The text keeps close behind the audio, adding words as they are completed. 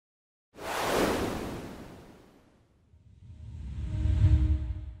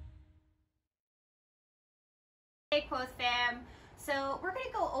Hey Quoth fam, so we're going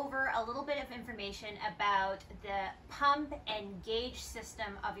to go over a little bit of information about the pump and gauge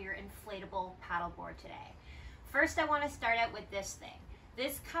system of your inflatable paddleboard today. First, I want to start out with this thing.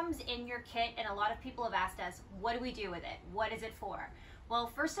 This comes in your kit and a lot of people have asked us, what do we do with it? What is it for? Well,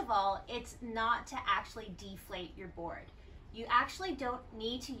 first of all, it's not to actually deflate your board. You actually don't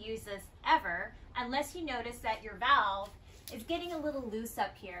need to use this ever unless you notice that your valve is getting a little loose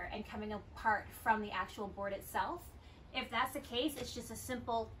up here and coming apart from the actual board itself. If that's the case, it's just a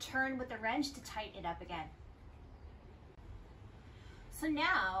simple turn with the wrench to tighten it up again. So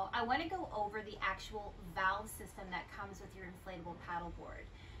now I want to go over the actual valve system that comes with your inflatable paddleboard.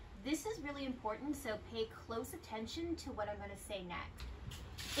 This is really important, so pay close attention to what I'm going to say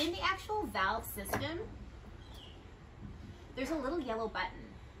next. In the actual valve system, there's a little yellow button.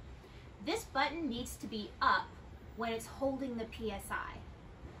 This button needs to be up when it's holding the PSI.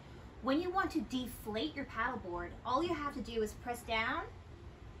 When you want to deflate your paddleboard, all you have to do is press down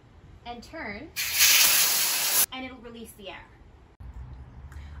and turn, and it'll release the air.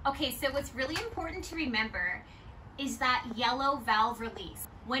 Okay, so what's really important to remember is that yellow valve release.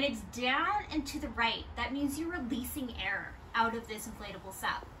 When it's down and to the right, that means you're releasing air out of this inflatable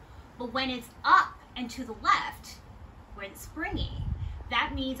sub. But when it's up and to the left, when it's springy,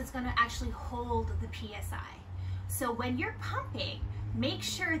 that means it's going to actually hold the PSI. So when you're pumping, make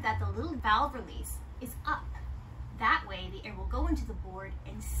sure that the little valve release is up. That way the air will go into the board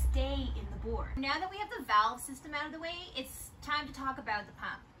and stay in the board. Now that we have the valve system out of the way, it's time to talk about the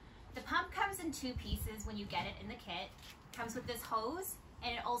pump. The pump comes in two pieces when you get it in the kit. It comes with this hose,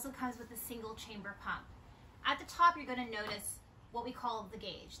 and it also comes with a single chamber pump. At the top, you're going to notice what we call the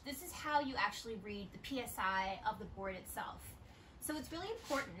gauge. This is how you actually read the PSI of the board itself. So it's really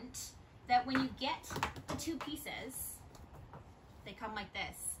important that when you get the two pieces, they come like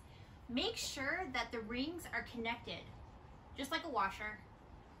this, make sure that the rings are connected, just like a washer,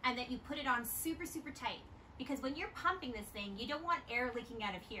 and that you put it on super, super tight. Because when you're pumping this thing, you don't want air leaking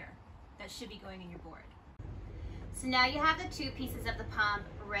out of here. That should be going in your board. So now you have the two pieces of the pump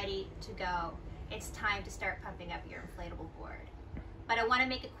ready to go. It's time to start pumping up your inflatable board. But I want to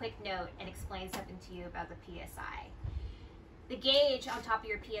make a quick note and explain something to you about the PSI. The gauge on top of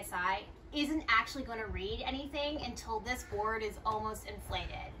your PSI isn't actually going to read anything until this board is almost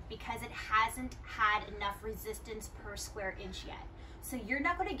inflated, because it hasn't had enough resistance per square inch yet. So you're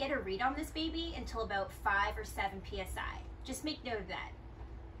not going to get a read on this baby until about 5 or 7 PSI. Just make note of that.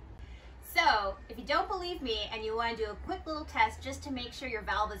 So if you don't believe me and you want to do a quick little test just to make sure your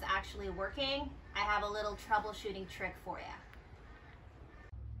valve is actually working, I have a little troubleshooting trick for you.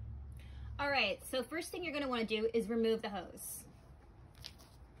 All right, so first thing you're going to want to do is remove the hose.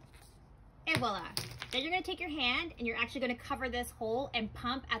 And voila. Then you're going to take your hand and you're actually going to cover this hole and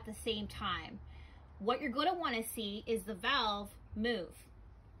pump at the same time. What you're going to want to see is the valve move.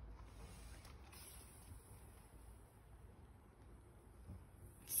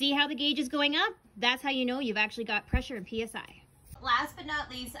 See how the gauge is going up? That's how you know you've actually got pressure and PSI. Last but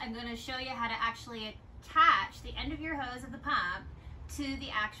not least, I'm going to show you how to actually attach the end of your hose of the pump to the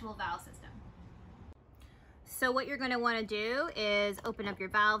actual valve system. So what you're going to want to do is open up your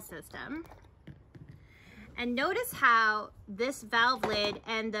valve system. And notice how this valve lid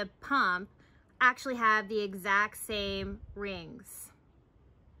and the pump actually have the exact same rings.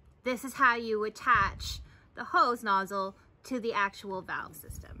 This is how you attach the hose nozzle to the actual valve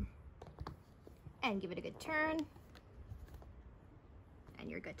system. And give it a good turn,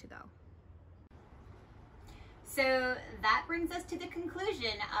 and you're good to go. So that brings us to the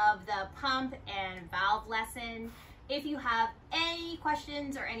conclusion of the pump and valve lesson. If you have any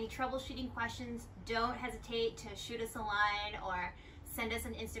questions or any troubleshooting questions, don't hesitate to shoot us a line or send us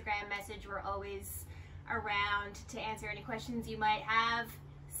an Instagram message. We're always around to answer any questions you might have.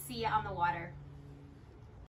 See you on the water.